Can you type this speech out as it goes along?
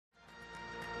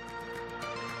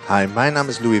Hi, mijn naam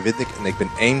is Louis Wittek en ik ben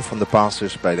één van de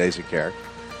pastors bij deze kerk.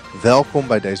 Welkom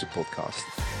bij deze podcast.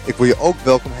 Ik wil je ook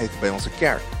welkom heten bij onze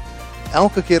kerk.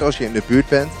 Elke keer als je in de buurt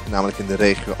bent, namelijk in de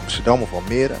regio Amsterdam of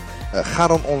Almere, ga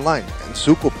dan online en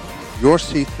zoek op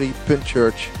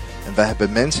yourc3.church en wij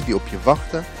hebben mensen die op je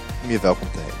wachten om je welkom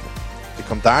te heten. Je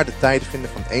kan daar de tijden vinden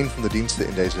van een van de diensten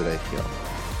in deze regio.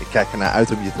 Ik kijk ernaar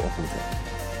uit om je te ontmoeten.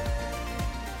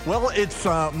 Well, it's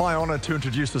my honor to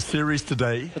introduce a series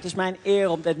today Het is mijn eer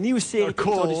om dit nieuwe serie te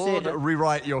called introduceren,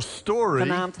 Rewrite Your Story.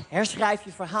 genaamd Herschrijf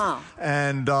je verhaal.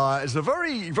 And it's a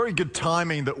very, very good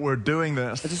timing that we're doing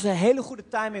Het this, is een hele goede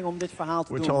timing om dit verhaal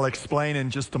te which doen, I'll explain in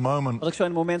just a moment. wat ik zo in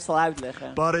een moment zal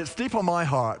uitleggen. But it's deep on my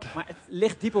heart Maar het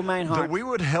ligt diep op mijn that hart we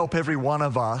would help every one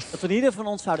of us dat we ieder van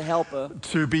ons zouden helpen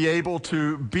to be able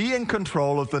to be in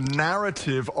control of the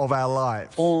narrative of our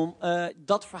lives. om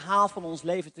dat verhaal van ons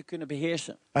leven te kunnen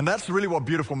beheersen. And that's really what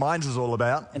Beautiful Minds is all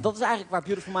about. En dat is eigenlijk waar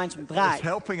Beautiful Minds om It's draait.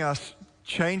 helping us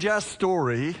change our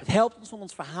story Het helpt ons om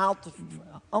ons verhaal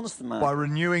anders te by maken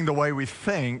renewing the way we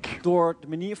think. door de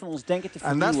manier van ons denken te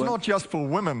And that's vernieuwen. not just for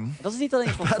women. Dat is niet alleen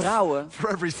voor That's vrouwen, for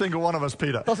every single one of us,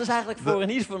 Peter. dat is eigenlijk voor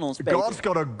ieder van ons, Peter. God's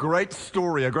got a great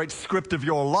story, a great script of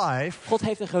your life. God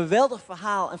heeft een geweldig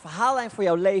verhaal, een verhaallijn voor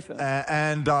jouw leven.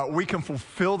 And we can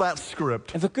fulfill that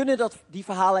script. En we kunnen die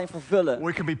verhaallijn vervullen.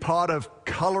 We can be part of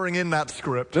coloring in that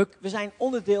script. We zijn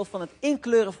onderdeel van het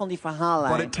inkleuren van die But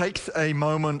verhaallijn. it takes a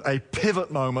moment, a pivot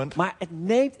moment, Maar het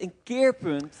neemt een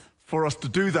keerpunt for us to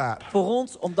do that. voor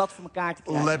ons om dat voor elkaar te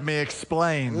krijgen. Let me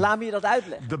explain. Laat me je dat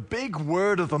uitleggen. The big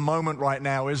word of the moment right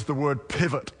now is the word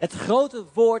pivot. Het grote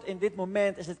woord in dit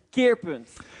moment is het keerpunt.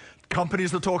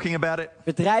 Companies are talking about it.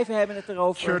 Bedrijven hebben het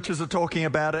erover. Churches are talking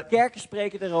about it. Kerken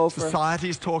spreken erover. Society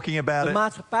is talking about De it.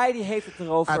 maatschappij die heeft het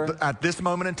erover. At this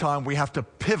moment in time, we have to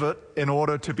pivot in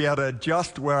order to be able to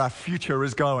adjust where our future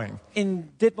is going.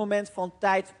 In dit moment van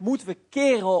tijd moeten we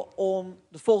keren om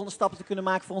de volgende stappen te kunnen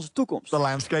maken voor onze toekomst. The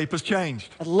landscape has changed.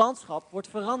 Het landschap wordt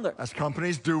veranderd. As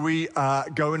companies, do we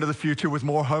go into the future with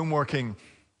more homeworking?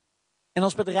 En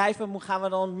als bedrijven gaan we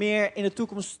dan meer in de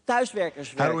toekomst thuiswerkers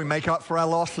How do we werken. make up for our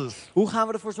losses? Hoe gaan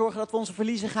we ervoor zorgen dat we onze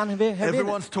verliezen gaan herwinnen?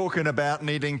 Everyone's talking about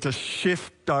needing to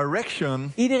shift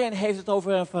direction Iedereen heeft het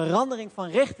over een verandering van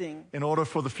richting in order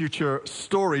for the future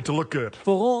story to look good.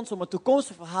 voor ons om het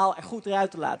toekomstige verhaal er goed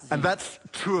eruit te laten zien. And that's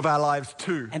true of our lives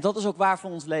too. En dat is ook waar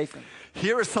voor ons leven.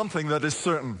 Here is something that is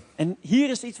certain. En hier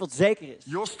is iets wat zeker is.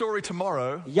 Your story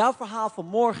tomorrow Jouw verhaal van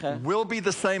morgen will be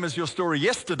the same as your story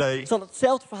yesterday zal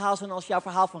hetzelfde verhaal zijn als jouw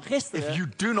verhaal van if gisteren. you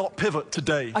do not pivot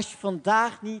today. Als je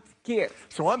vandaag niet keert.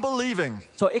 So I'm believing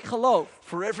Zo, ik geloof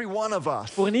for every one of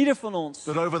us voor een ieder van ons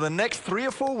that over the next 3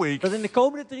 or 4 weeks dat in de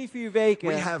komende 3-4 weken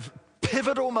we have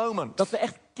pivotal moments dat we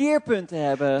echt keerpunten that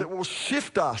hebben will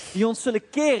shift us die ons zullen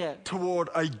keren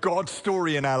toward a God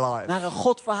story in our lives. naar een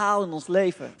God-verhaal in ons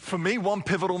leven. For me, one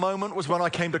pivotal moment was when I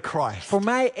came to Christ. Voor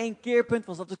mij één keerpunt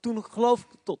was dat ik toen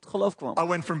tot geloof kwam. I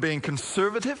went from being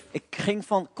conservative Ik ging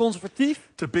van conservatief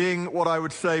to being what I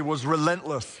would say was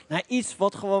relentless. naar iets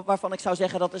waarvan ik zou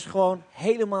zeggen dat is gewoon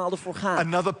helemaal ervoor gaan.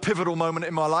 Another pivotal moment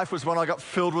in my life was when I got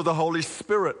filled with the Holy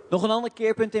Spirit. Nog een ander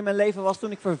keerpunt in mijn leven was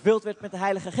toen ik vervuld werd met de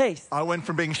Heilige Geest. I went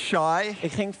from being shy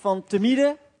Ik ging van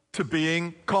timide to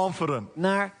being confident.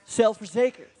 naar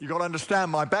zelfverzekerd. You got to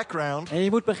understand my background En je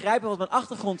moet begrijpen wat mijn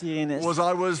achtergrond hierin is.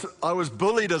 I was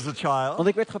bullied as a child Want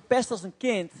ik werd gepest als een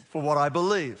kind for what I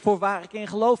believed. voor waar ik in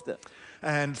geloofde.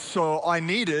 And so I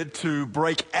needed to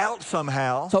break out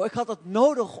somehow Zo, ik had het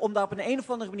nodig om daar op een of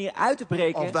andere manier uit te of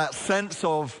breken. that sense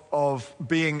of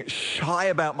being shy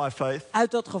about my faith,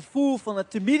 Uit dat gevoel van het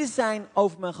timide zijn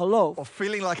over mijn geloof. of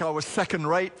feeling like I was second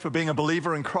rate for being a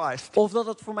believer in Christ. Of dat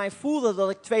het voor mij voelde dat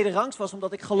ik tweede rangs was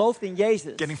omdat ik geloofde in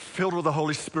Jezus. Getting filled with the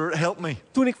Holy Spirit helped me.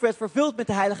 Toen ik werd vervuld met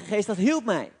de Heilige Geest, dat hielp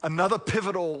mij. Another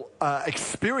pivotal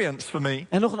experience for me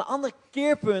En nog een ander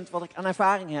keerpunt wat ik aan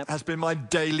ervaring heb. has been my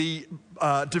daily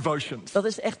devotions. Dat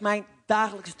is echt mijn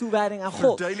dagelijkse toewijding aan Through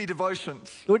God. daily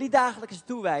devotions, Door die dagelijkse I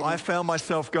toewijding found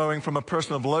myself going from a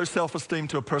person of low self-esteem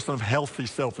to a person of healthy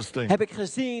self-esteem. heb ik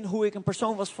gezien hoe ik een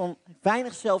persoon was van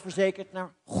weinig zelfverzekerd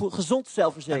naar gezond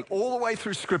zelfverzekerd. All the way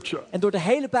through Scripture, En door de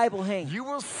hele Bijbel heen. you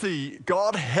will see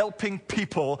God helping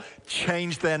people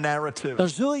change their narrative. Dan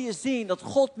zul je zien dat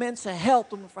God mensen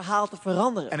helpt om een verhaal te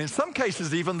veranderen. And in some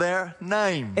cases, even their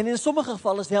name. En in sommige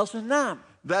gevallen zelfs hun naam.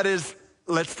 That is,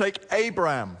 let's take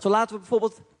Abraham. Zo laten we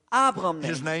bijvoorbeeld Abraham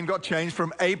His nemen. name got changed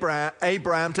from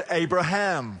Abraham to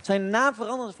Abraham. Zijn naam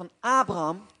veranderde van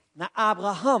Abraham naar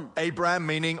Abraham. Abraham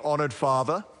meaning honored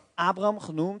father. Abraham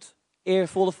genoemd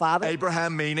eervolle vader.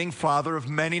 Abraham meaning father of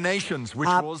many nations,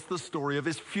 which was the story of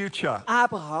his future.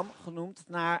 Abraham genoemd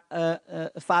naar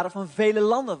vader van vele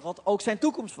landen, wat ook zijn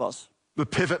toekomst was. The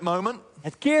pivot moment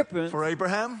Het keerpunt for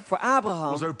Abraham voor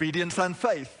Abraham was obedience and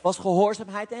faith. was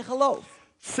gehoorzaamheid en geloof.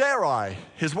 Sarai,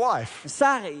 his wife, En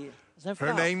Sarai, zijn her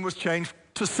vrouw, name was changed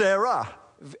to Sarah.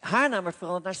 haar naam werd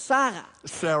veranderd naar Sarah.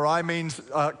 Sarai means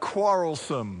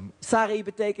quarrelsome, Sarai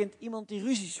betekent iemand die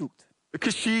ruzie zoekt.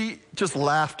 because she just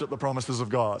laughed at the promises of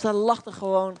God. Zij lachte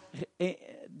gewoon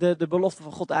de belofte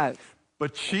van God uit.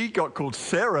 But she got called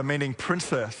Sarah, meaning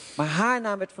princess, Maar haar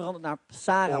naam werd veranderd naar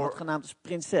Sarah, Or- wat genaamd is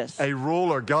prinses. a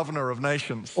ruler, governor of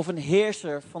nations. Of een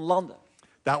heerser van landen.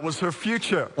 That was her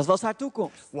future. Dat was haar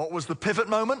toekomst. What was the pivot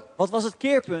moment? Wat was het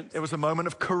keerpunt? It was a moment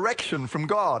of correction from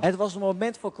God. Het was een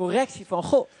moment van correctie van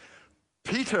God.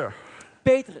 Peter,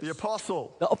 Petrus, the apostle,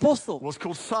 de apostel. was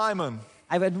called Simon,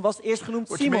 Hij was eerst genoemd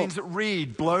which Simon. means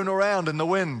reed, blown around in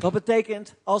the wind. Dat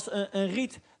betekent als een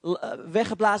riet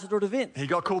weggeblazen door de wind. He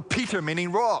got called Peter,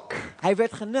 meaning rock. Hij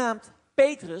werd genaamd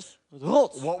Petrus, het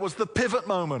rots. What was the pivot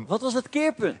moment? Wat was het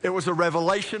keerpunt? It was a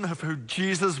revelation of who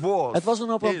Jesus was. Het was een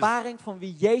is. openbaring van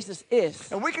wie Jezus is.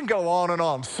 And we can go on and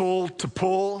on. Saul to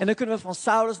Paul. En dan kunnen we van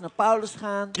Saulus naar Paulus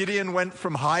gaan. Gideon went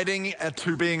from hiding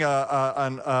to being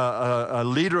a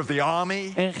leader of the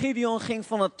army. En Gideon ging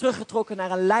van het teruggetrokken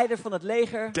naar een leider van het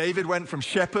leger. David went from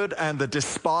shepherd and the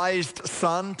despised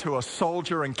son to a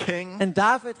soldier and king. En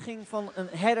David ging van een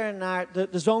herder naar de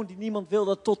zoon die niemand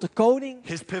wilde tot de koning.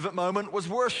 His pivot moment was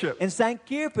worship. En zijn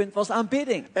keerpunt was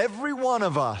aanbidding. Every one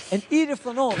of us En ieder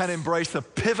van ons can embrace a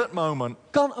pivot moment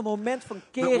kan een moment van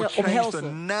that will keren change the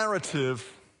omhelzen. narrative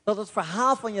Dat het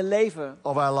verhaal van je leven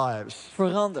of our lives.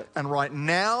 verandert. And right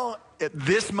now, at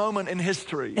this moment in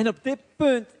history, En op dit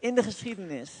punt in de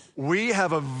geschiedenis we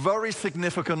have a very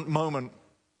significant moment.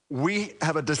 We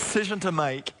have a decision to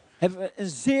make hebben we een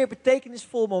zeer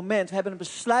betekenisvol moment. We hebben een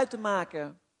besluit te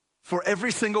maken for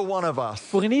every single one of us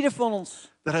voor in ieder van ons.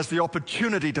 that has the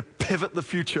opportunity to pivot the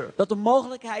future. Dat de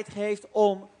mogelijkheid geeft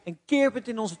om een keerpunt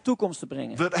in onze toekomst te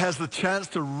brengen. That has the chance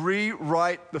to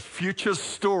rewrite the future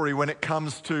story when it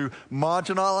comes to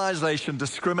marginalization,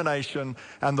 discrimination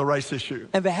and the race issue.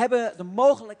 En we hebben de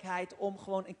mogelijkheid om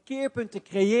gewoon een keerpunt te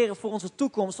creëren voor onze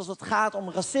toekomst als het gaat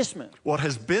om racisme. What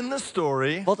has been the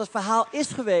story Wat het verhaal is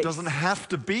geweest, doesn't have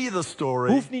to be the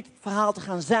story, hoeft niet het verhaal te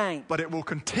gaan zijn. but it will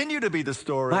continue to be the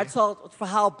story Maar het zal het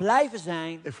verhaal blijven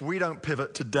zijn if we don't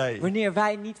pivot today. wanneer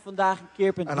wij niet vandaag een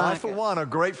keerpunt And I, for maken. one, are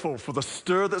grateful for the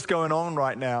stir that's going on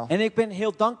right now. En ik ben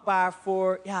heel dankbaar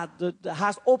voor de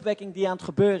haast opwekking die aan het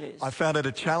gebeuren is. I found it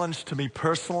a challenge to me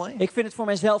personally, Ik vind het voor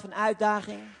mijzelf een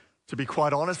uitdaging. to be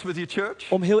quite honest with you,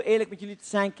 church. Om heel eerlijk met jullie te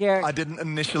zijn, I kerk. didn't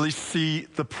initially see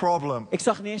the problem, Ik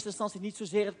zag in eerste instantie niet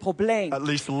zozeer het probleem. at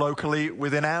least locally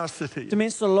within our city.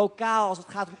 Tenminste lokaal als het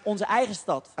gaat om onze eigen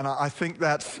stad. And I think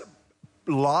that's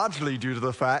largely due to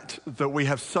the fact that we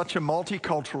have such a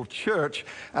multicultural church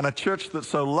and a church that's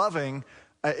so loving,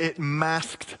 it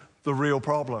masked the real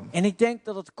problem. En ik denk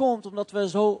dat het komt omdat we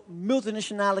zo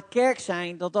multinationale kerk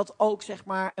zijn, dat dat ook zeg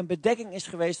maar een bedekking is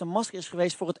geweest, een masker is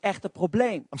geweest voor het echte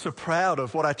probleem. I'm so proud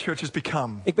of what our church has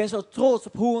become. Ik ben zo trots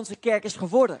op hoe onze kerk is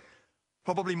geworden.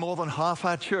 Probably more than half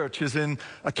our church is in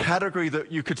a category that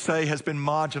you could say has been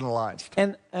marginalized.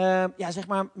 En zeg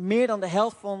maar meer dan de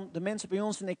helft van de mensen bij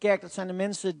ons in de kerk, dat zijn de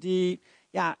mensen die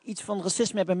iets van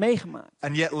racisme hebben meegemaakt.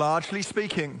 And yet, largely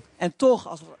speaking, En toch,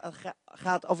 als het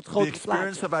gaat over het the grote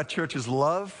experience plaatje, of our church is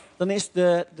love, dan is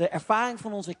de ervaring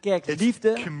van onze kerk it's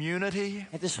liefde, community,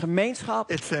 het is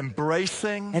gemeenschap, it's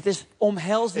embracing. het is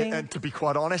omhelzing. And to be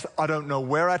quite honest, I don't know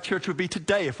where our church would be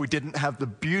today if we didn't have the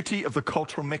beauty of the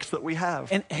cultural mix that we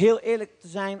have. En heel eerlijk te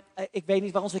zijn, ik weet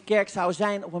niet waar onze kerk zou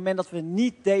zijn op het moment dat we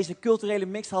niet deze culturele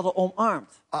mix hadden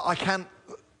omarmd. I can't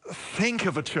think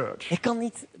of a church Ik kan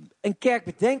niet een kerk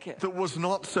bedenken that was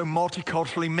not so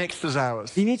multiculturally mixed as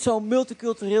ours. die niet zo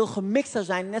multicultureel gemixt zou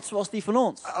zijn, net zoals die van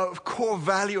ons. A core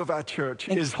value of our church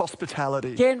is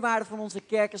hospitality. Kernwaarde van onze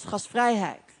kerk is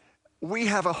gastvrijheid. We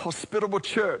have a hospitable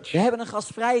church, We hebben een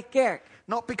gastvrije kerk.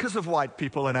 not because of white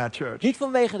people in our church, Niet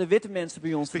vanwege de witte mensen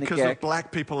bij ons in de because of kerk, black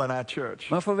people in our church.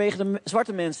 maar vanwege de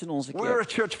zwarte mensen in onze We're a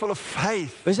kerk. church full of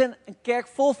faith. We zijn een kerk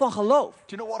vol van geloof.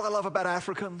 Do you know what I love about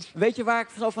Africans? Weet je waar ik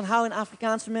zo van hou in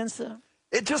Afrikaanse mensen?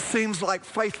 It just seems like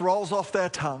faith rolls off their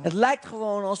tongue. Het lijkt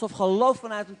gewoon alsof geloof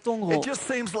vanuit hun tong It rolt. just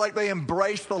seems like they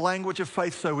embrace the language of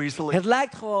faith so easily. Het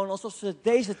lijkt gewoon alsof ze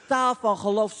deze taal van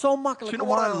geloof zo Do you makkelijk know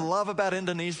what I omarmen. love about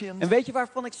Indonesians? En weet je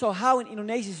waarvan ik zo hou in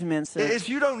Indonesische mensen? Is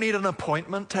you don't need an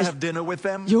appointment to have dinner with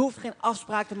them. Je hoeft geen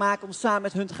afspraak te maken om samen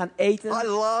met hun te gaan eten. I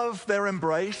love their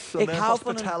embrace and Ik their hou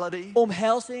van hospitality. een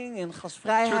omhelzing en Church,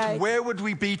 gastvrijheid. where would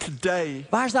we be today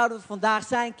Waar zouden we vandaag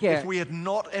zijn, if kerk? we had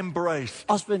not embraced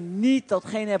Als we niet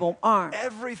datgene hebben omarmd.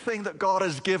 everything that God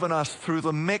has given us through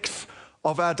the mix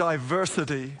of our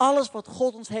diversity. Alles wat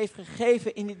God ons heeft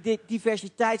gegeven in de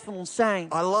diversiteit van ons zijn.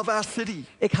 I love our city.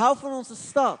 Ik hou van onze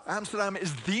stad. Amsterdam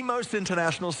is the most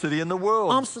international city in the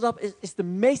world. Amsterdam is de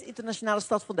meest internationale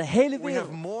stad van de hele We wereld.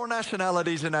 have more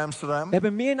nationalities in Amsterdam We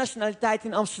hebben meer nationaliteit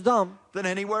in Amsterdam than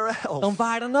anywhere dan else.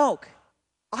 waar dan ook.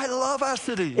 I love our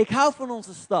city. Ik hou van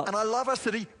onze stad. And I love our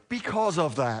city because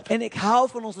of that. En ik hou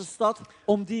van onze stad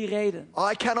om die reden.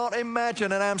 I cannot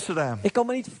imagine in Amsterdam. Ik kan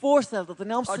me niet voorstellen dat in I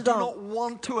do Amsterdam... not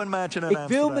want to imagine in Ik wil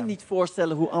me Amsterdam niet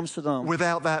voorstellen hoe Amsterdam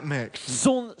without that mix,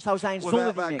 zou zijn zonder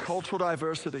without die that mix. cultural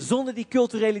diversity. Zonder die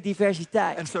culturele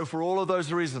diversiteit. And so for all of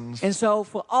those reasons, En zo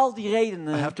voor al die I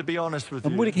redenen, have to be honest with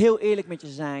dan moet ik you. heel eerlijk met je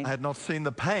I zijn. had not seen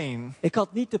the pain Ik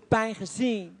had niet de pijn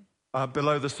gezien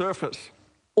below the surface.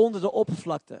 onder de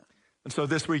oppervlakte. And so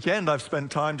this weekend I've spent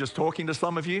time just talking to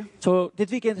some of you. Zo, dit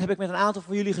weekend heb ik met een aantal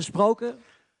van jullie gesproken. I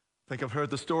think I've heard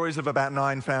the stories of about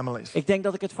 9 families. Ik denk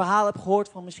dat ik het verhaal heb gehoord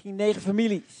van misschien 9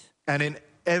 families. And in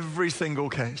every single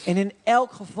case, En in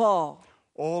elk geval,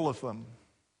 all of them,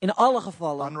 in alle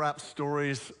gevallen, unwrapped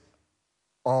stories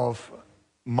of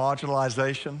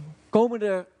marginalization, komen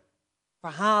er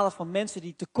verhalen van mensen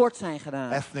die tekort zijn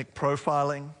gedaan. ethnic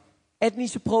profiling,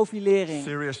 Etnische profilering,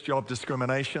 serious job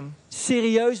discrimination,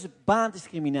 serieuze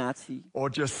baandiscriminatie. or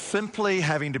just simply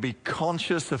having to be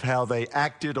conscious of how they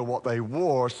acted or what they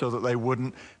wore so that they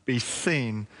wouldn't be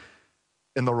seen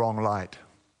in the wrong light.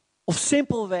 Of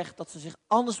simpelweg dat ze zich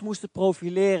anders moesten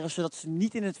profileren, zodat ze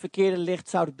niet in het verkeerde licht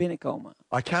zouden binnenkomen.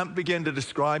 I can't begin to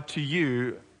describe to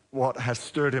you what has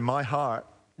stirred in my heart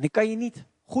En ik kan je niet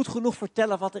goed genoeg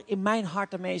vertellen wat er in mijn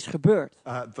hart ermee is gebeurd.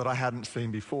 that I hadn't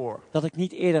seen before. Dat ik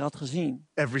niet eerder had gezien.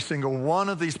 Every single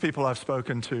one of these people I've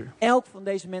spoken to, Elk van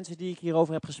deze mensen die ik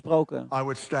hierover heb gesproken. I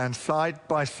would stand side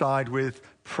by side with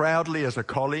proudly as a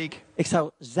colleague Ik zou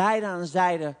zijde aan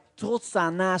zijde trots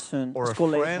staan naast hun or als a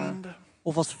collega. friend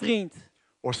Of als vriend.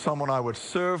 or someone I would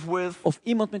serve with. Of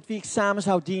iemand met wie ik samen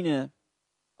zou dienen.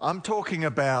 I'm talking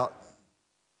about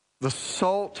the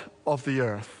salt of the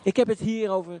earth, Ik heb het hier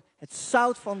over het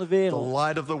zout van de the wereld.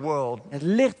 light of the world. Het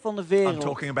licht van de I'm wereld.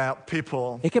 talking about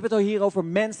people Ik heb het hier over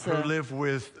who mensen live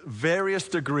with various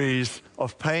degrees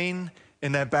of pain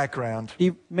in their background.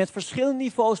 die met verschillende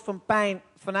niveaus van pijn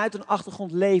vanuit een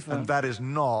achtergrond And leven. that is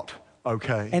not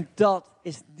okay. En dat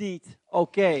is niet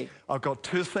oké. I've got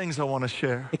 2 things I want to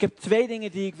share Ik heb 2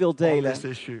 dingen die ik wil on delen this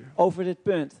issue. over dit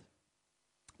punt.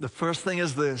 The first thing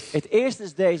is this. Het eerste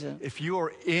is deze. If you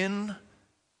are in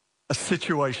a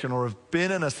situation or have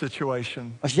been in a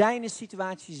situation Als jij in een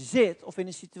situatie zit of in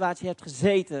een situatie hebt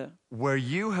gezeten where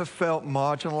you have felt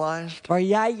marginalized, waar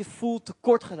jij je voelt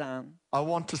tekort gedaan, I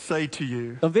want to say to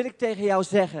you dan wil ik tegen jou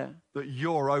zeggen that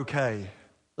you're okay.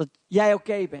 dat jij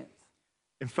oké bent.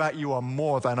 In fact, you are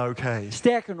more than okay.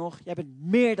 Sterker nog, jij bent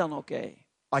meer dan oké.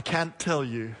 I can't tell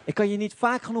you Ik kan je niet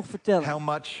vaak genoeg vertellen how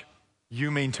much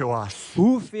you mean to us.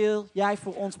 hoeveel jij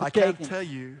voor ons I can't betekent. tell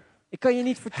you Ik kan je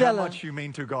niet how vertellen much you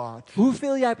mean to God.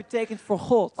 hoeveel jij betekent voor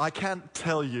God. I can't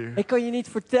tell you Ik kan je niet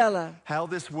vertellen how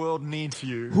this world needs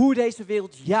you hoe deze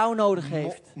wereld jou nodig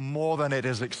heeft. more than it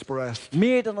is expressed.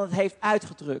 Meer dan het heeft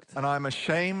uitgedrukt. And I'm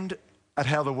ashamed at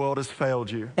how the world has failed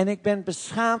you. En ik ben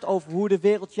beschaamd over hoe de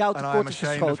wereld jou And I'm tekort is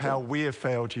ashamed of how geschoten. we have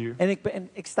failed you. En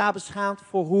ik sta beschaamd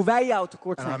voor hoe wij jou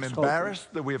tekort And zijn I'm geschoten. embarrassed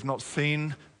that we have not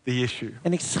seen the issue.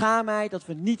 En ik schaam mij dat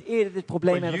we niet eerder dit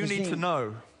probleem But hebben you need to gezien.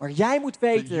 know Maar jij moet that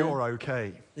weten you're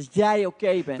okay. dat jij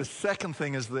oké The bent. second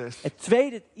thing is this. Het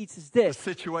tweede iets is The dit.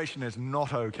 situation is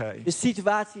not okay. De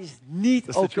situatie is niet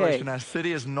The situation in oké. our city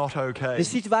is not okay. De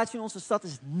situatie in onze stad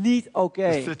is niet The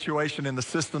oké. situation in the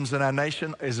systems in our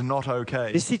nation is not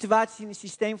okay. De situaties in het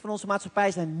systeem van onze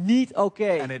maatschappij zijn niet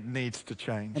oké. And it needs to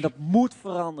change. En dat moet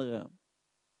veranderen.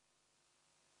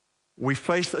 We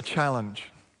face a challenge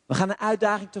We gaan een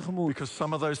uitdaging tegemoet. because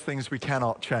some of those things we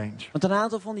cannot change Want een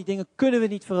aantal van die dingen kunnen we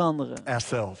niet veranderen.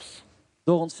 ourselves.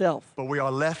 Door onszelf. But we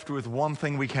are left with one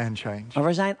thing we can change. Maar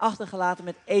we zijn achtergelaten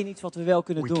met één iets wat we wel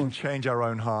kunnen We can doen. change our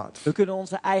own hearts. We kunnen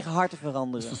onze eigen harten So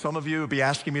veranderen. some of you will be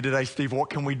asking me today, Steve, what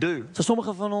can we do? Zo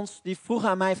sommigen van ons die vroegen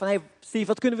aan mij van, hey Steve,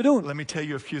 wat kunnen we doen? Let me tell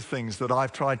you a few things that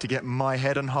I've tried to get my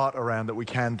head and heart around that we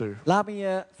can do. Laat me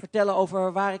je vertellen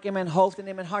over waar ik in mijn hoofd en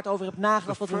in mijn hart over heb The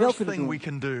nagedacht wat we wel first kunnen thing we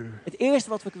doen. can do Het eerste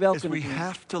wat we wel is we kunnen doen,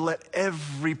 have to let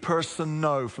every person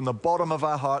know from the bottom of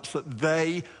our hearts that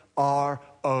they are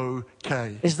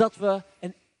okay. is dat we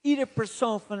en ieder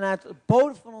persoon vanuit de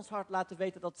bodem van ons hart laten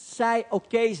weten dat zij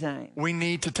oké zijn. We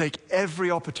need to take every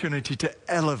opportunity to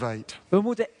elevate, We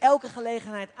moeten elke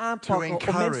gelegenheid aanpakken om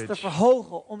encourage. mensen te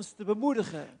verhogen, om ze te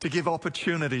bemoedigen, to give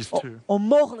opportunities to. om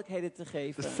mogelijkheden te The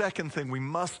geven. second thing we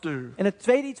must do En het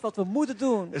tweede iets wat we moeten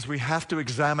doen, is we have to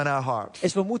examine our hearts.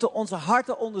 is we moeten onze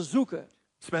harten onderzoeken.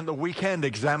 spent the weekend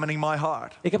examining my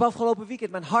heart. Ik heb afgelopen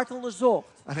weekend mijn hart onderzocht.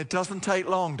 And it doesn't take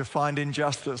long to find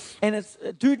injustice. En het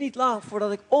duurt niet lang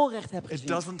voordat ik onrecht heb It gezien.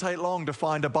 doesn't take long to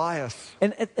find a bias.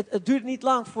 En het duurt niet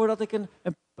lang voordat ik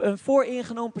een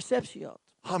vooringenomen perceptie had.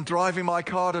 I'm driving my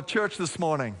car to church this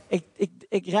morning.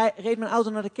 Ik reed mijn auto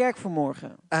naar de kerk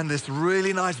vanmorgen. And this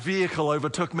really nice vehicle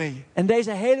overtook me. En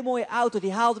deze hele mooie auto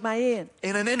die haalde mij in.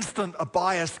 In an instant, a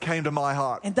bias came to my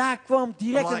heart. En daar kwam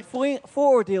direct een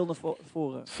vooroordeel naar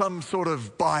voren. Some sort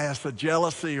of bias, a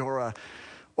jealousy,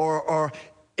 or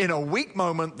in a weak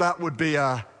moment, that would be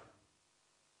a,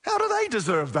 how do they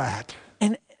deserve that?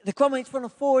 En er kwam iets van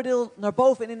een vooroordeel naar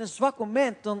boven. En in een zwak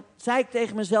moment, dan zei ik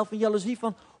tegen mezelf in jaloezie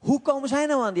van, hoe komen zij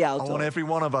nou aan die I auto? want every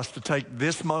one of us to take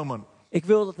this moment Ik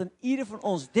wil dat een ieder van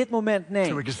ons dit moment to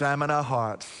neemt examine our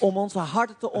hearts. om onze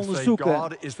harten te And say, onderzoeken.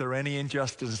 God, is there any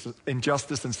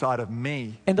injustice inside of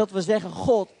me? En dat we zeggen,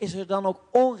 God, is er dan ook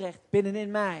onrecht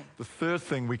binnenin mij? The third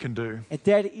thing we can do Het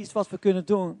derde iets wat we kunnen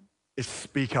doen, is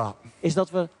speak up. is dat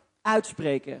we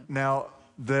uitspreken. Now,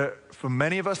 for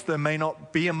many of us, there may not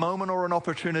be a moment or an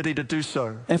opportunity to do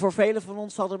so. En voor velen van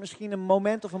ons zal er misschien een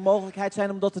moment of een mogelijkheid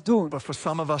zijn om dat te doen. But for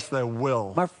some of us, there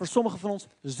will. Maar voor sommigen van ons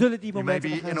zullen die You may momenten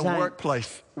be er gaan in a zijn. workplace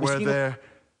where Misschien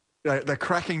they're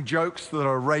cracking jokes that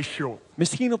are racial.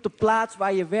 Misschien op de plaats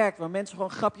waar je werkt, waar mensen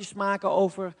gewoon grapjes maken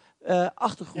over You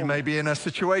achtergrond. may be in a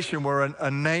situation where a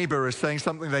neighbor is saying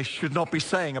something they should not be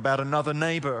saying about another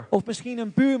neighbor. Of misschien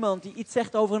een buurman die iets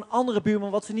zegt over een andere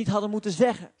buurman wat ze niet hadden moeten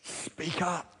zeggen. Speak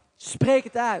up. Spreek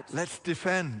het uit. Let's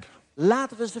defend.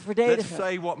 Laten we ze Let's verdedigen.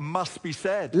 say what must be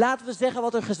said. Laten we zeggen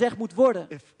wat er gezegd moet worden.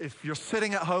 If you're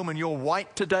sitting at home and you're white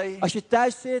today, Als je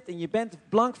thuis zit en je bent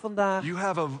blank vandaag,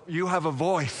 you have a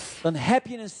voice dan heb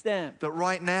je een stem that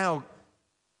right now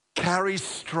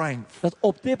carries strength. dat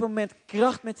op dit moment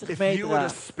kracht met zich If you were to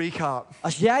meedraagt. speak up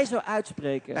Als jij zou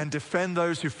uitspreken and defend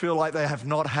those who feel like they have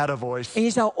not had a voice, en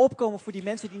je zou opkomen voor die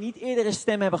mensen die niet eerder een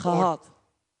stem hebben gehad,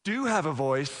 do have a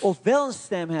voice, of wel een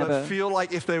stem but hebben, feel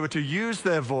like if they were to use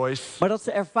their voice, maar dat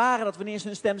ze ervaren dat wanneer ze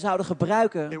hun stem zouden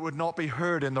gebruiken, it would not be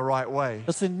heard in the right way.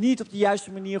 dat ze niet op de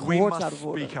juiste manier We gehoord must zouden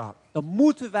worden. speak up. Dan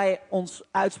moeten wij ons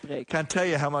uitspreken. Can't tell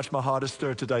you how much my heart is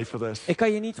stirred today for this. Ik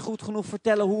kan je niet goed genoeg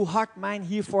vertellen hoe hard mijn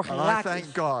hiervoor And I geraakt thank is.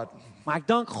 God. Maar ik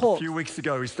dank A God. few weeks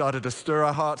ago, we started to stir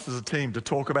our hearts as a team to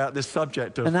talk about this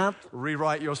subject of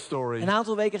rewrite your story. Een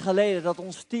aantal weken geleden dat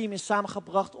ons team is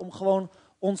samengebracht om gewoon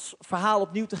ons verhaal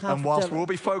opnieuw te gaan And whilst vertellen.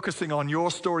 we'll be focusing on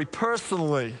your story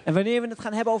personally, En wanneer we het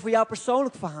gaan hebben over jouw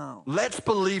persoonlijk verhaal, let's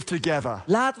believe together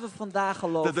laten we vandaag that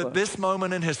geloven at this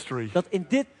moment in history, dat in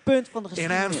dit punt van de in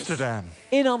geschiedenis, Amsterdam,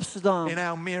 in Amsterdam, in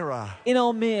Almere, in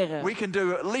Almere, we can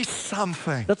do at least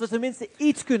something dat we tenminste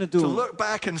iets kunnen to doen. look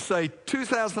back and say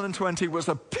 2020 was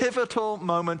a pivotal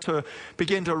moment to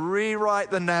begin to rewrite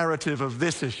the narrative of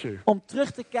this issue. Om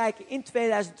terug te kijken in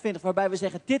 2020, waarbij we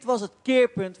zeggen, dit was het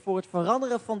keerpunt voor het veranderen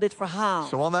van dit verhaal.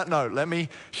 So on that note, let me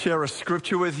share a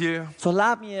scripture with you. Zo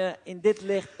laat me je in dit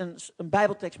licht een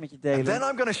bijbeltekst met je And then delen.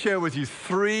 I'm going to share with you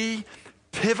 3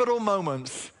 pivotal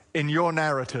moments in your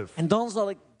narrative En dan zal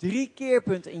ik 3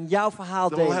 keerpunten in jouw verhaal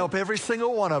that will delen. help every single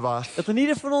one of us Dat een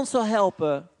ieder van ons zal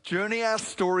helpen journey our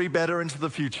story better into the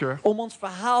future. om ons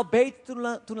verhaal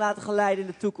beter te laten geleiden in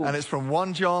de And toekomst. it's from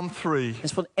 1 John 3. Het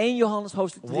is van 1 Johannes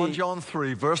hoofdstuk 1 3. John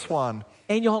 3, verse 1.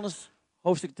 1 Johannes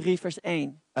hoofdstuk 3 vers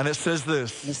 1. And it says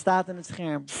this. En er staat in het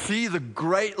scherm. See the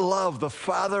great love the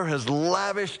Father has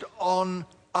lavished on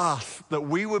us, that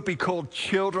we would be called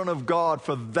children of God,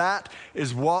 for that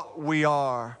is what we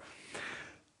are.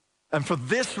 And for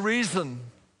this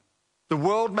reason, the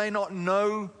world may not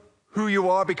know who you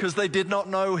are because they did not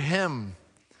know him.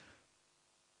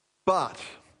 But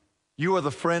you are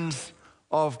the friends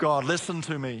of God. Listen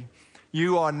to me.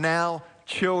 You are now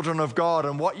children of God,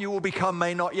 and what you will become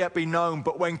may not yet be known,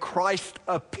 but when Christ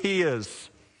appears,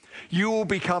 you will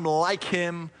become like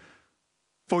him,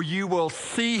 for you will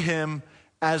see him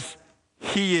as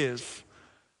he is.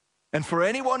 And for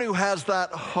anyone who has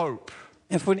that hope,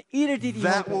 En voor ieder die die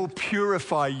that hoop will heeft,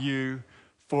 purify you,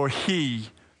 for he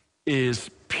is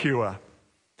pure.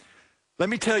 Let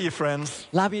me tell you, friends,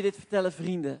 laat me je dit vertellen,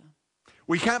 vrienden.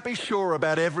 we can't be sure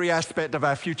about every aspect of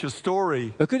our future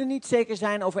story, We kunnen niet zeker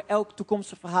zijn over elk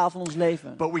toekomstig verhaal van ons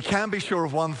leven. but we can be sure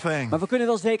of one thing. Maar we kunnen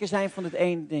wel zeker zijn van dit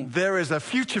één ding. There is a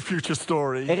future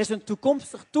story Er is een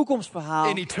toekomstverhaal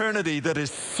in eternity that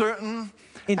is certain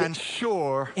In de- and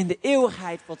sure, in de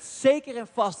eeuwigheid wat zeker en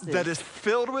vast that is. is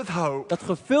filled with hope, Dat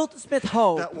gevuld is met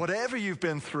hoop. that whatever you've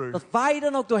been through, Dat waar je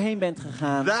dan ook doorheen bent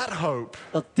gegaan. that hope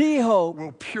Dat die hoop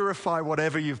will purify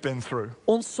whatever you've been through.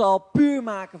 ons zal puur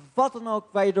maken. Wat dan ook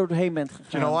waar je doorheen bent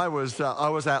You know, gegaan.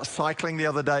 I was out cycling the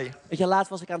other day, Weet je, laatst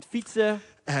was ik aan het fietsen.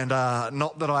 And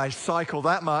not that I cycle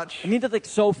that much. En niet dat ik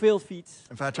zoveel fiets.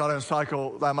 In fact, I don't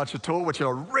cycle that much at all, which is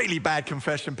a really bad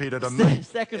confession, Peter, to make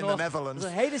Sterker in the nog, Netherlands.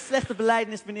 dat is een hele slechte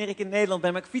belijdenis wanneer ik in Nederland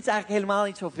ben. Maar ik fiets eigenlijk helemaal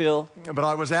niet zoveel. But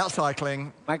I was out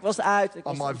cycling Maar ik was uit. Ik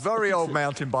on was my very old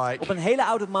mountain op bike een hele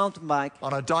oude mountainbike.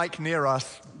 on a dike near us,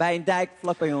 Bij een dijk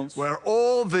vlak bij ons. where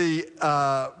all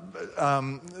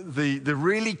the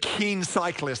really keen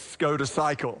cyclists go to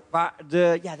cycle. Waar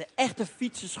de echte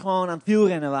fietsers gewoon aan het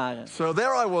wielrennen waren. So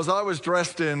there I was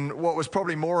dressed in what was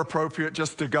probably more appropriate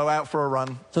just to go out for a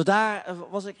run. Zo daar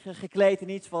was ik gekleed in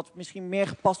iets wat misschien meer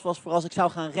gepast was voor als ik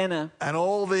zou gaan rennen. And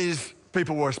all these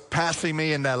people were passing me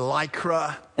in their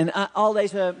lycra, En al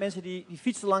deze mensen die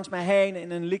fietsten langs mij heen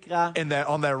in een lycra.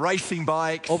 on their racing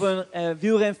bikes. Op een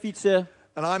wielrenfietsen.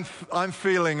 And I'm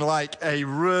feeling like a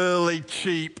really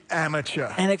cheap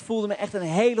amateur. En ik voelde me echt een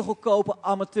hele goedkope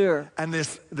amateur. And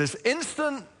this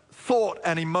instant thought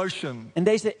and emotion, En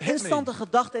deze me. instante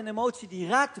gedachte en emotie die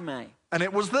raakte mij. and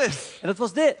it was this, En dat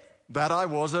was dit. that I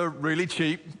was a really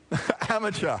cheap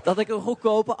amateur. Dat ik een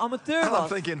goedkope amateur And I'm was.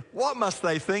 thinking, what must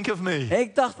they think of me? En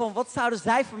ik dacht van, wat zouden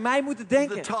zij van mij moeten The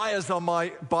denken? tires on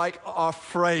my bike are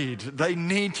frayed. They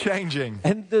need changing.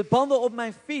 En de banden op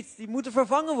mijn fiets, die moeten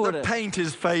vervangen The worden. paint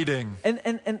is fading.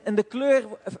 En de kleur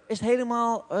is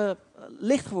helemaal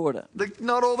licht geworden.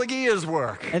 Not all the gears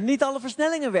work. En niet alle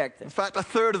versnellingen werkten. In fact, a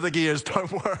third of the gears don't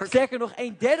work. Sterker nog,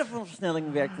 1/3 van de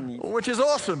versnellingen werkte niet. Which is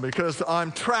awesome because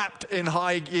I'm trapped in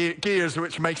high gears,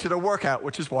 which makes it a workout,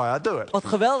 which is why I do it. Wat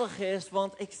geweldig is,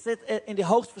 want ik zit in de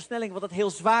hoogste versnelling, wat het heel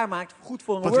zwaar maakt, goed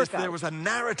voor een But if there workout. was a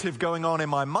narrative going on in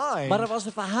my mind, Maar er was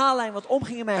een verhaallijn wat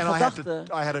omging in mijn and gedachten.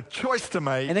 I had a choice to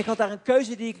make, En ik had daar een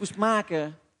keuze die ik moest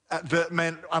maken. that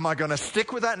meant, am I going to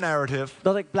stick with that narrative,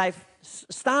 Dat ik blijf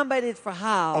staan bij dit or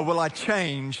verhaal. will I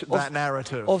change that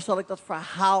narrative? Of zal ik dat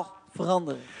verhaal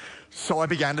veranderen? So I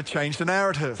began to change the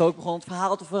narrative. Zo ik begon het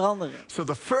verhaal te veranderen. So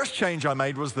the first change I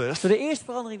made was this. Zo de eerste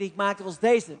verandering die ik maakte was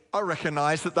deze. I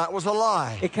recognized that was a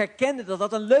lie. Ik herkende dat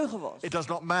dat een leugen was. It does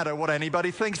not matter what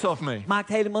anybody thinks of me. Maakt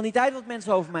helemaal niet uit wat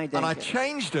mensen over mij And denken. I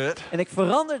changed it En ik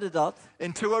veranderde dat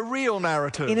into a real in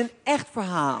narrative. een echt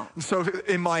verhaal. And so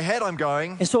in my head I'm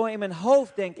going, En zo in mijn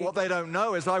hoofd denk what ik, they don't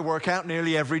know is I work out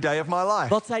nearly every day of my life.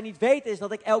 wat zij niet weten is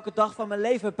dat ik elke dag van mijn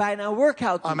leven bijna een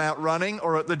workout I'm doe. out running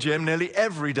or at the gym nearly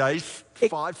every day,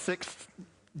 5, 6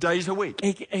 days a week.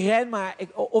 Ik ren maar,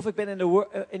 of ik ben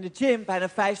in de gym bijna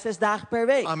 5, 6 dagen per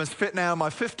week. I'm as fit now in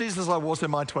my 50s as I was in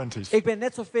my 20s. Ik ben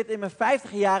net zo fit in mijn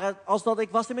 50 jaren als dat ik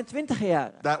was in mijn 20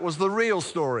 jaren. That was the real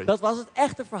story. Dat was het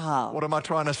echte verhaal. What am I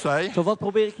trying to say? Zo wat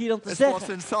probeer ik hier dan te It's what's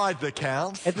zeggen? inside that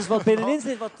counts. Het is wat binnenin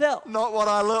zit wat telt. Not what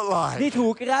I look like. Niet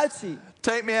hoe ik eruit zie.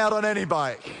 Take me out on any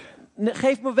bike,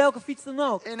 Geef me welke fiets dan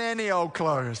ook. in any old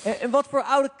clothes. En wat voor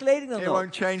oude kleding dan It ook.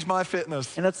 won't change my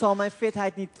fitness. En dat zal mijn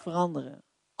fitheid niet veranderen.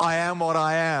 I am what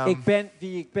I am, Ik ben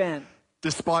wie ik ben.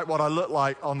 despite what I look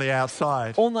like on the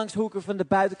outside. Ondanks hoe ik er van de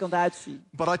buitenkant uitzie.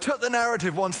 But I took the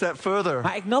narrative one step further.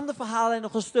 Maar ik nam de verhalen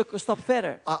nog een stap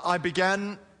verder. I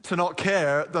began to not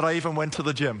care that I even went to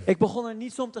the gym. Ik begon er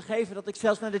niets om te geven dat ik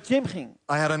zelfs naar de gym ging.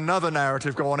 I had another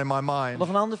narrative go on in my mind Nog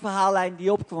een andere verhaallijn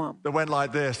die opkwam. that went like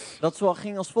this. Dat zo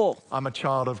ging als volgt. I'm a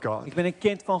child of God. Ik ben een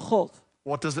kind van God.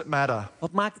 What does it matter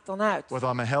Wat maakt het dan uit? whether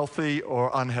I'm healthy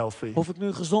or unhealthy? Of ik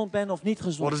nu gezond ben of niet What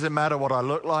gezond. does it matter what I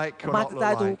look like or Maakt not het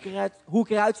uit look hoe like? ik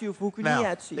eruit zie of hoe ik er niet Now,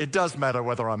 uitzie. it does matter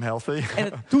whether I'm healthy. En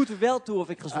het doet er wel toe of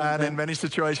ik gezond And in ben. many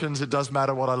situations, it does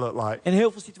matter what I look like. In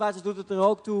heel veel situaties doet het er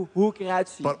ook toe hoe ik eruit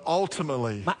zie. But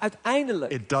ultimately, Maar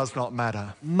uiteindelijk it does not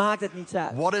matter. maakt het niets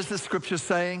uit. What is the scripture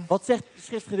saying? Wat zegt het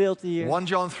schriftgedeelte hier? 1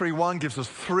 John 3:1 gives us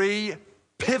 3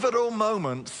 pivotal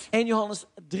moments 1 Johannes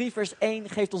 3 vers 1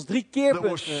 geeft ons 3 that will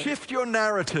keerpunten shift your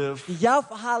narrative, die jouw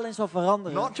verhaal in zal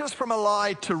veranderen. not just from a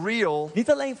lie to real,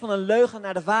 Niet alleen van een leugen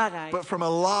naar de waarheid, but from a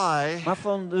lie maar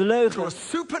van de to leugen a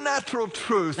supernatural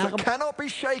truth Naar that een- cannot be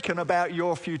shaken about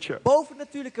your future.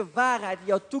 bovennatuurlijke waarheid die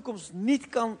jouw toekomst niet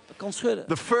kan schudden.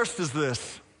 The first is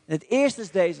this. En het eerste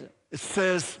is deze. It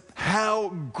says,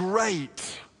 how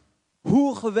great.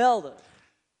 Hoe geweldig.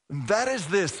 That is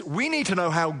this. We need to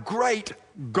know how great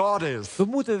God is. We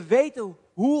moeten weten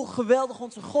hoe geweldig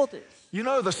onze God is. You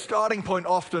know, the starting point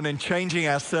often in changing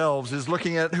ourselves is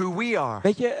looking at who we are.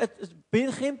 Weet je, het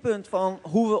beginpunt van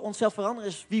hoe we onszelf veranderen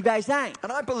is wie wij zijn.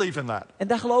 And I believe in that. En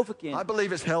daar geloof ik I in.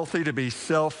 believe it's healthy to be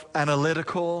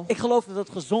self-analytical. Ik geloof dat het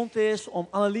gezond is om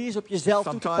analyse op jezelf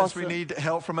toe te Sometimes we passen. need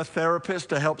help from a therapist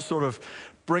to help sort of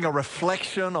bring a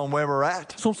reflection on where we're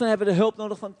at. Soms dan hebben we de hulp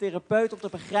nodig van een therapeut om te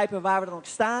begrijpen waar we dan ook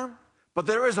staan. But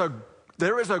there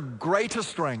is a greater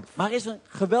strength, Maar er is een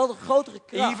geweldig grotere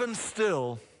kracht. even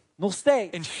still, Nog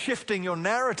steeds. in shifting your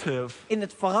narrative. In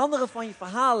het veranderen van je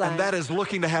verhaallijn. And that is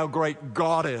looking to how great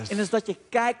God is. En dus dat je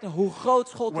kijkt naar hoe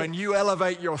groot God When is. you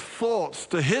elevate your thoughts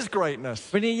to His greatness.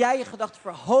 Wanneer jij je gedachten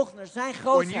verhoogt naar zijn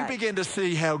When you grootheid. begin to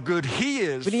see how good He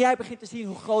is. Wanneer jij begint te zien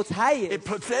hoe groot hij is. It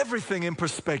puts everything in Dan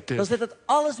perspective zet het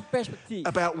alles in perspectief.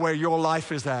 about where your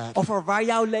life is at. Over waar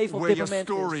jouw leven op Where dit your moment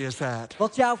story is. is at.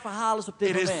 Wat jouw verhaal is op dit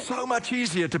It is moment. so much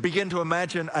easier to begin to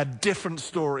imagine a different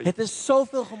story. Het is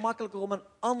zoveel gemakkelijker om een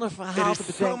ander verhaal It te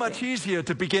is so much bedenken. easier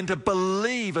to begin to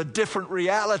believe a different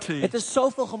reality. Het is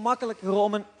zoveel gemakkelijker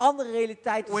om een andere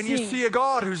realiteit te When you zien. see a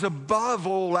God who's above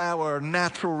all our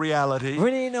natural reality,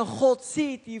 Wanneer je een God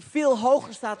ziet die veel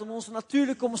hoger staat dan onze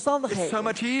natuurlijke it's so omstandigheden.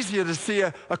 much easier to see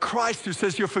a Christ who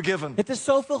says you're forgiven. Het is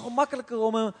zoveel gemakkelijker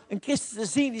om een Christus te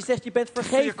zien die zegt je bent See a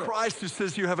vergeven. Christ who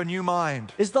says you have a new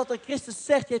mind. Is dat er Christus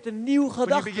zegt je hebt een nieuw When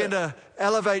you begin gedachte. to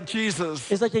elevate Jesus,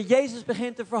 Is dat je Jezus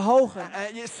begint te verhogen.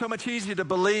 it's so much easier to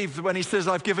believe when He says,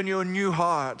 I've given you a new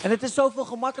heart. En het is zoveel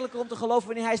gemakkelijker om te geloven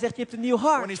wanneer hij zegt je hebt een nieuw When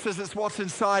He hart. says it's what's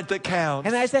inside that counts.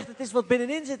 En hij zegt het is wat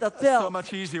binnenin zit dat So telt.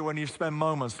 much easier when you spend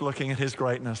moments looking at His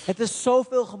greatness. Het is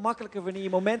zoveel gemakkelijker wanneer je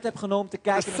moment hebt genomen te The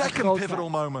kijken naar zijn second pivotal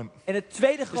grootheid. moment. En het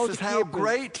tweede This grote is how keerpunt.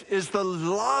 great is the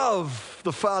love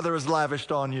the Father has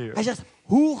lavished on you. Hij zegt,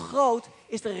 hoe groot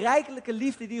is de rijkelijke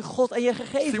liefde die God aan je See,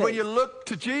 gegeven when you heeft. look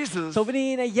to Jesus, Zo wanneer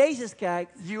je naar Jezus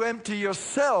kijkt, you empty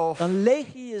yourself. dan leeg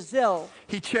je jezelf.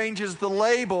 He changes the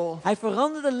label. Hij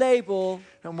verandert de label.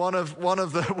 And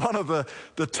one of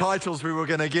the titles we were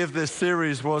going to give this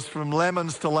series was From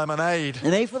Lemons to Lemonade.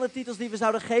 En een van de titels die we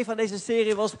zouden geven aan deze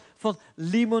serie was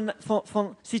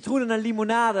van citroenen naar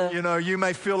limonade. You know, you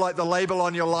may feel like the label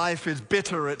on your life is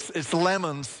bitter. It's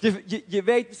lemons. Je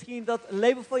weet misschien dat het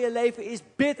label van je leven is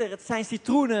bitter. Het zijn But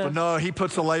citroenen. no, He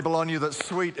puts a label on you that's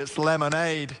sweet. It's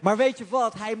lemonade. Maar weet je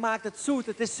wat? Hij maakt het zoet.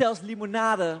 Het is zelfs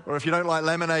limonade. Or if you don't like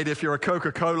lemonade, if you're a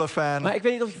Coca-Cola fan, Maar ik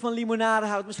weet niet of je van limonade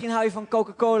houdt. Misschien hou je van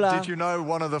Coca-Cola. did you know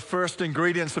one of the first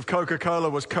ingredients of Coca-Cola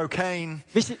was cocaine?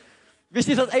 Wist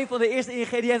je dat een van de eerste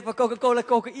ingrediënten van Coca-Cola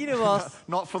cocaïne was?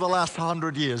 Not for the last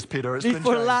 100 years, Peter. It's Niet been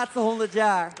voor de changed. laatste 100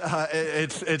 jaar.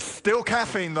 It's still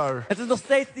caffeine, though. Het is nog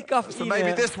steeds die So maybe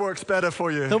cafeïne. this works better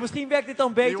for you. Zo misschien werkt dit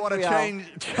dan You beter want voor to jou.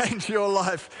 change your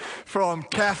life from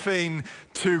caffeine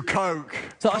to Coke.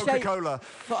 Coca-Cola.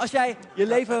 Als jij je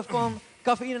leven van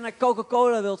cafeïne naar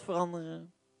Coca-Cola wilt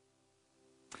veranderen,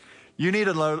 You need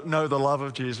to know the love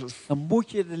of Jesus. dan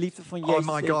moet je de liefde van Jezus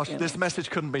Oh my gosh, kennen. this message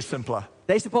couldn't be simpler.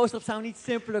 Deze boodschap zou niet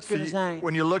simpeler kunnen See, zijn.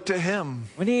 when you look to Him,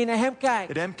 Wanneer je naar hem kijkt,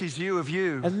 it empties you of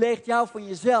you. het leegt jou van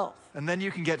jezelf. And then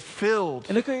you can get filled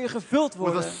En dan kun je gevuld with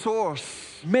a worden source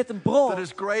met een bron that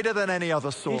is greater than any other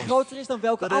die source. groter is dan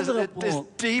welke That andere it is bron.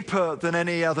 deeper than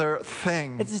any other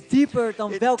thing. Het is dieper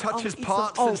dan It welk ander touches iets dan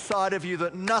parts ook. inside of you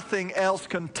that nothing else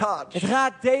can touch. Het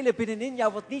raakt delen binnenin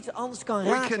jou wat niets anders kan We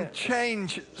can raken. change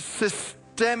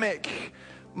systemic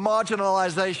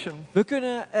marginalization, We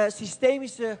kunnen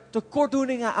systemische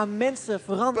tekortdoeningen aan mensen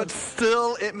veranderen. but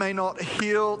still it may not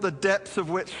heal the depths of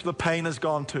which the pain has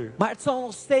gone to. Maar het zal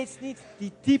nog steeds niet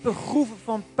die diepe groeven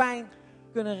van pijn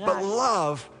kunnen But raken.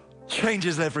 love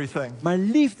changes everything. Maar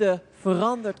liefde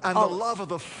verandert And the alles. love of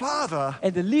the Father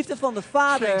En de liefde van de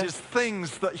Vader changes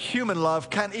things that human love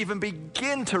can't even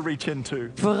begin to reach into.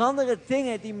 veranderen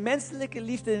dingen die menselijke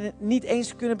liefde niet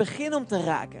eens kunnen beginnen om te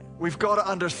raken. We've got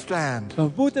to understand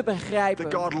We moeten that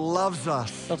begrijpen God loves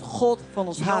us, dat God van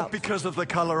ons not houdt. because of the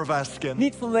color of our skin,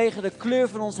 Niet vanwege de kleur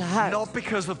van onze huid. not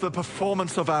because of the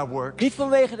performance of our work. Niet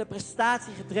vanwege de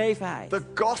prestatiegedrevenheid. The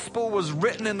gospel was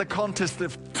written in the context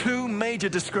of two major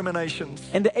discriminations.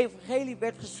 En de evangelie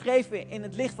werd geschreven in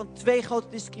het licht van twee grote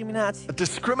discriminaties. A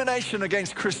discrimination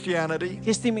against Christianity,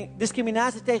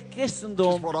 Discriminatie tegen which is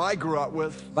christendom, what I grew up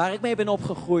with, waar ik mee ben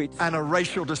opgegroeid. and a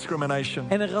racial discrimination.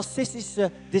 En een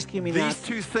racistische discriminatie.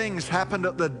 These two things happened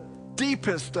at the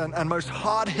deepest and most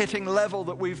hard-hitting level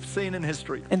that we've seen in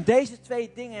history. En deze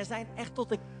twee dingen zijn echt tot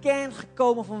de kern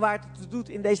gekomen van waar het toe doet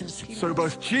in deze So geschiedenis.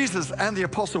 both Jesus and the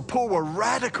Apostle Paul were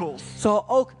radicals. Zo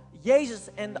ook Jezus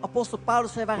en de apostel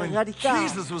Paulus, zij waren When radicaal.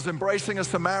 Jesus was embracing a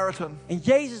Samaritan, En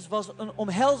Jezus was een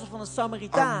omhelzer van een a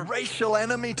Samaritaan. racial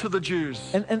enemy to the Jews.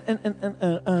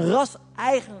 Een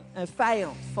ras-eigen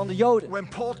vijand van de Joden. When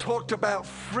Paul talked about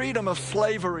freedom of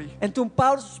slavery, En toen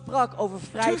Paulus sprak over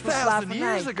vrijheid van 2000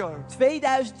 years slavernij, ago.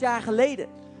 2000 jaar geleden.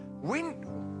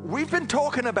 we've been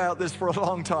talking about this for a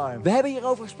long time. We hebben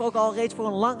hierover gesproken al reeds voor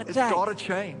een lange It's tijd. got to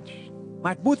change.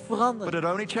 Maar het moet But veranderen. it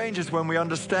only changes when we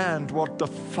understand what the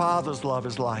Father's love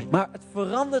is like. Maar het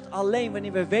verandert alleen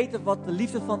wanneer we weten wat de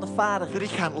liefde van de Vader That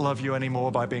is. He can't love you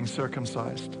anymore by being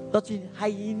circumcised. Dat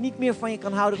hij je niet meer van je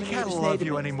kan houden He wanneer je can't love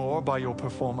besneden you bent. anymore by your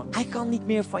performance. Hij kan niet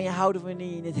meer van je houden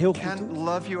wanneer je het heel goed Can't doet.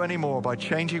 love you anymore by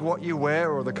changing what you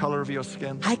wear or the color of your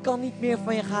skin. Hij kan niet meer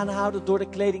van je gaan houden door de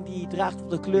kleding die je draagt of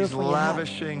de kleur He's van je huid.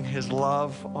 lavishing His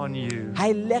love on you.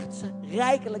 Hij legt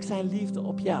rijkelijk zijn liefde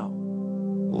op jou.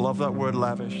 Love that word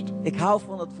lavished. Ik hou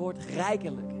van het woord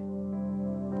rijkelijk.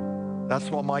 That's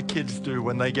what my kids do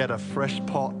when they get a fresh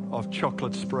pot of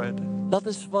chocolate spread. Dat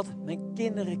is wat mijn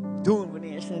kinderen doen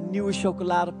wanneer ze een nieuwe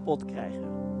chocoladepot krijgen.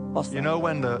 Pasta. You know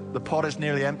when the pot is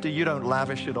nearly empty, you don't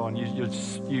lavish it on.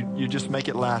 You just make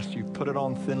it last. You put it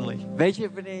on thinly. Weet je,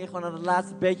 wanneer je gewoon aan het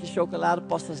laatste beetje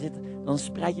chocoladepasta zit, dan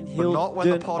spreid je het But heel not when the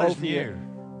dun pot is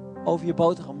over je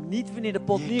boterham. Niet wanneer de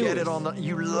pot You nieuw get is. it on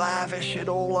you lavish it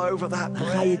all over that Dan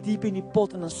ga je bread. diep in die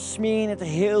pot en dan smeer je het er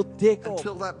heel dik op.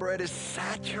 Until that bread is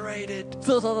saturated.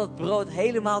 Totdat het brood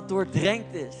helemaal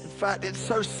doordrenkt is. In fact, it's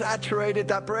so saturated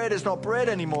that bread is not bread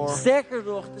anymore. Sterker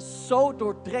nog, het is zo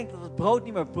doordrenkt dat het brood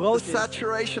niet meer brood The is.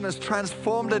 saturation has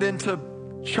transformed it into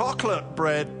chocolate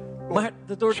bread. Maar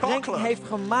de doordrenking Chocolate. heeft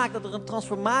gemaakt dat er een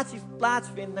transformatie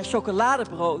plaatsvindt naar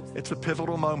chocoladebrood. It's a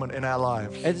pivotal moment in our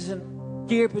lives Het is een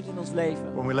keerpunt in ons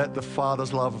leven. when we let the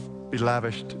Father's love be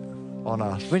lavished on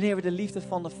us. Wanneer we de liefde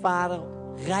van de Vader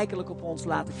rijkelijk op ons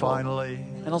laten komen. Finally,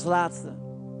 En als laatste,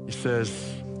 He says,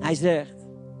 hij zegt,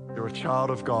 you're a child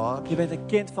of God, je bent een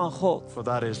kind van God. for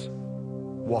that is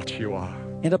what you are.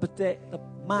 En dat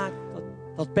maakt,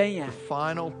 dat ben jij. The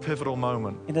final pivotal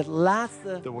moment En het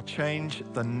laatste that will change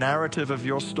the narrative of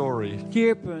your story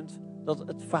keerpunt dat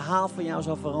het verhaal van jou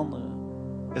zal veranderen.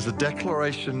 is a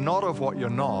declaration not of what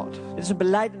you're not, Het is een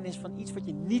belijdenis van iets wat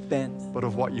je niet bent, but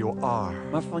of what you are.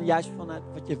 maar van juist vanuit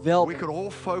wat je wel We bent. could all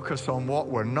focus on what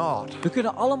we're not. We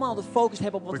kunnen allemaal de focus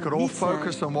hebben op We wat we could all niet zijn.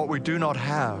 focus on what we do not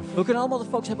have. We kunnen allemaal de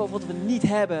focus hebben op wat we niet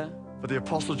hebben. But the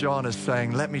Apostle John is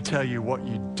saying, let me tell you what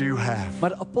you do have. Maar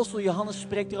de apostel Johannes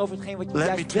spreekt erover hetgeen wat je Let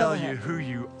me juist wel tell you hebt. who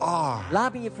you are.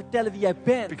 Laat me je vertellen wie jij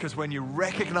bent. Because when you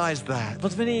recognize that,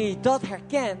 Want wanneer je dat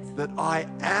herkent, that I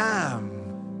am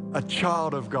a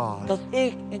child of God, dat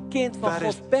ik een kind van That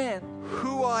is- God ben.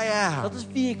 who I Dat am, is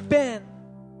wie ik ben.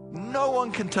 no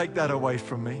one can take that away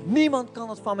from me. Niemand kan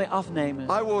het van mij afnemen.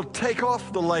 I will take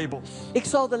off the labels. Ik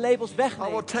zal de labels I will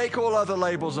wegnemen. take all other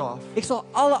labels off. Ik zal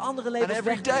alle andere And labels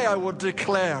every day I wegnemen. will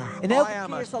declare, En I elke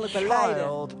am a keer zal ik belijden,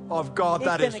 child of God. Ik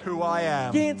That ben is een who I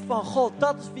am. kind van God.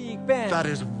 Dat is wie ik ben. That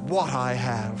is what I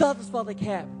have. Dat is wat ik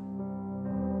heb.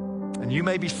 And you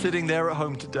may be sitting there at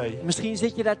home today Misschien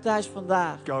zit je daar thuis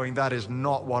vandaag. going, that is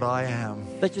not what I am.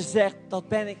 Dat je zegt, dat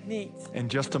ben ik niet. In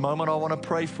just a moment, I want to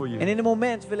pray for En you. in een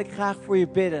moment wil ik graag voor je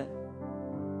bidden.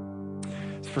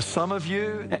 For some of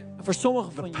you, Voor sommigen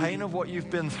the van pain jullie, of what you've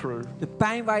been through de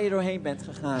pijn waar je doorheen bent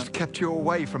gegaan, has kept you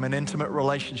away from an intimate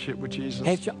relationship with Jesus.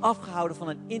 heeft je afgehouden van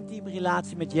een intieme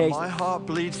relatie met My Jezus. heart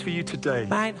bleeds for you today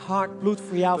Mijn hart bloedt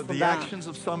voor jou that the vandaag. actions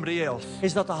of somebody else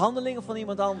Is dat de handelingen van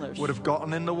iemand anders would have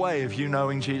gotten in the way of you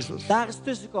knowing Jesus. daar is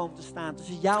tussen komen te staan,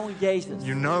 tussen jou en Jezus.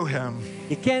 You know him,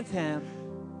 Je kent hem,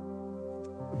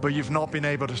 but you've not been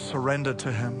able to surrender to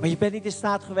him maar je bent niet in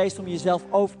staat geweest om jezelf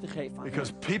over te geven aan hem.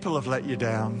 because people have let you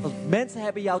down. Want mensen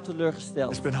hebben jou It's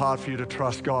teleurgesteld. been hard for you to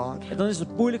trust God. En dan is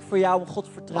het moeilijk voor jou om God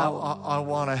te vertrouwen. I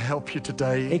want to help you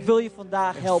today Ik wil je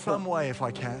vandaag in helpen, some way if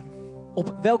I can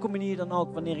op welke manier dan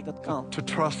ook, wanneer ik dat kan. to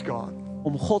trust God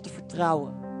Om God te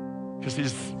vertrouwen. because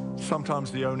he's sometimes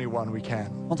the only one we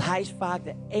can. Want hij is vaak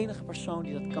de enige persoon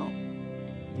die dat kan.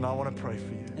 And I want to pray for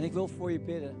you. En ik wil voor je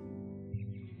bidden.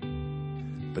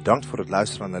 Bedankt voor het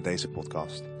luisteren naar deze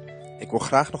podcast. Ik wil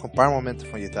graag nog een paar momenten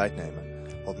van je tijd nemen.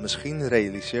 Want misschien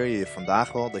realiseer je je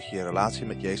vandaag wel dat je je relatie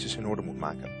met Jezus in orde moet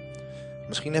maken.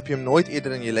 Misschien heb je hem nooit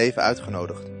eerder in je leven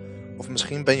uitgenodigd. Of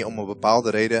misschien ben je om een bepaalde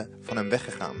reden van hem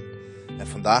weggegaan. En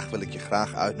vandaag wil ik je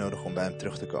graag uitnodigen om bij hem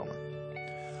terug te komen.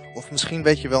 Of misschien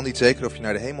weet je wel niet zeker of je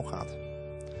naar de hemel gaat.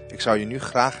 Ik zou je nu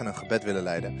graag in een gebed willen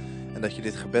leiden en dat je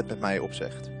dit gebed met mij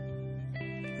opzegt.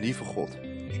 Lieve God,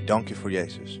 ik dank u voor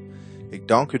Jezus. Ik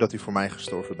dank u dat u voor mij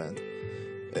gestorven bent.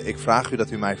 Ik vraag u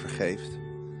dat u mij vergeeft.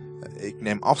 Ik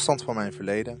neem afstand van mijn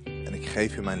verleden en ik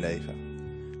geef u mijn leven.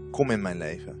 Kom in mijn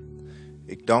leven.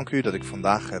 Ik dank u dat ik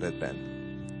vandaag gered ben.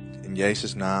 In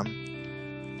Jezus' naam.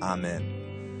 Amen.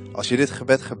 Als je dit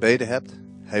gebed gebeden hebt,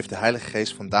 heeft de Heilige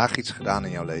Geest vandaag iets gedaan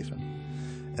in jouw leven.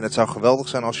 En het zou geweldig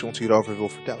zijn als je ons hierover wil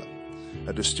vertellen.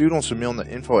 Dus stuur ons een mail naar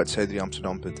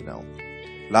info@c3amsterdam.nl.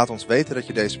 Laat ons weten dat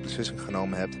je deze beslissing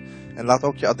genomen hebt en laat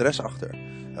ook je adres achter.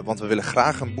 Want we willen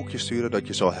graag een boekje sturen dat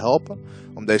je zal helpen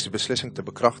om deze beslissing te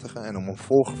bekrachtigen en om een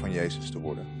volger van Jezus te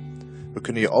worden. We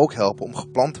kunnen je ook helpen om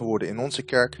geplant te worden in onze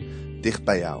kerk dicht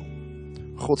bij jou.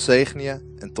 God zegen je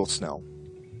en tot snel.